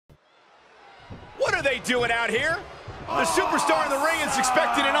are they doing out here? The superstar in the ring is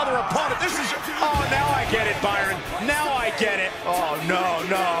expecting another opponent. This is... Oh, now I get it, Byron. Now I get it. Oh, no,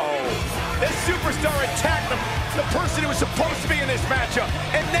 no. This superstar attacked the person who was supposed to be in this matchup,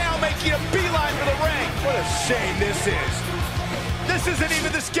 and now making a beeline for the ring. What a shame this is. This isn't even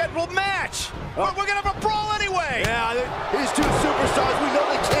the scheduled match. We're going to have a brawl anyway. Yeah, these two superstars, we know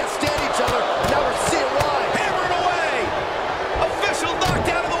they can't stand each other. Now we're seeing why. Hammered away. Official knocked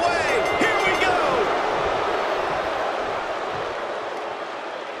out of the way. Here we go.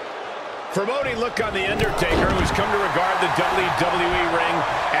 Promoting look on The Undertaker, who's come to regard the WWE ring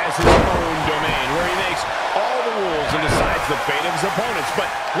as his own domain, where he makes all the rules and decides the fate of his opponents. But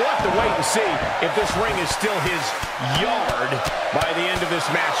we'll have to wait and see if this ring is still his yard by the end of this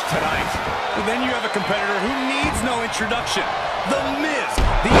match tonight. And then you have a competitor who needs no introduction. The Miz,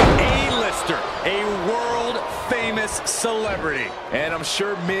 the A-lister, a world-famous celebrity. And I'm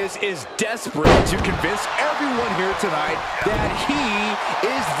sure Miz is desperate to convince everyone here tonight that he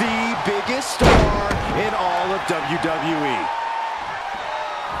is the biggest star in all of WWE.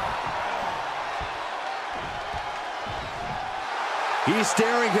 He's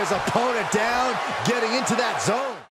staring his opponent down, getting into that zone.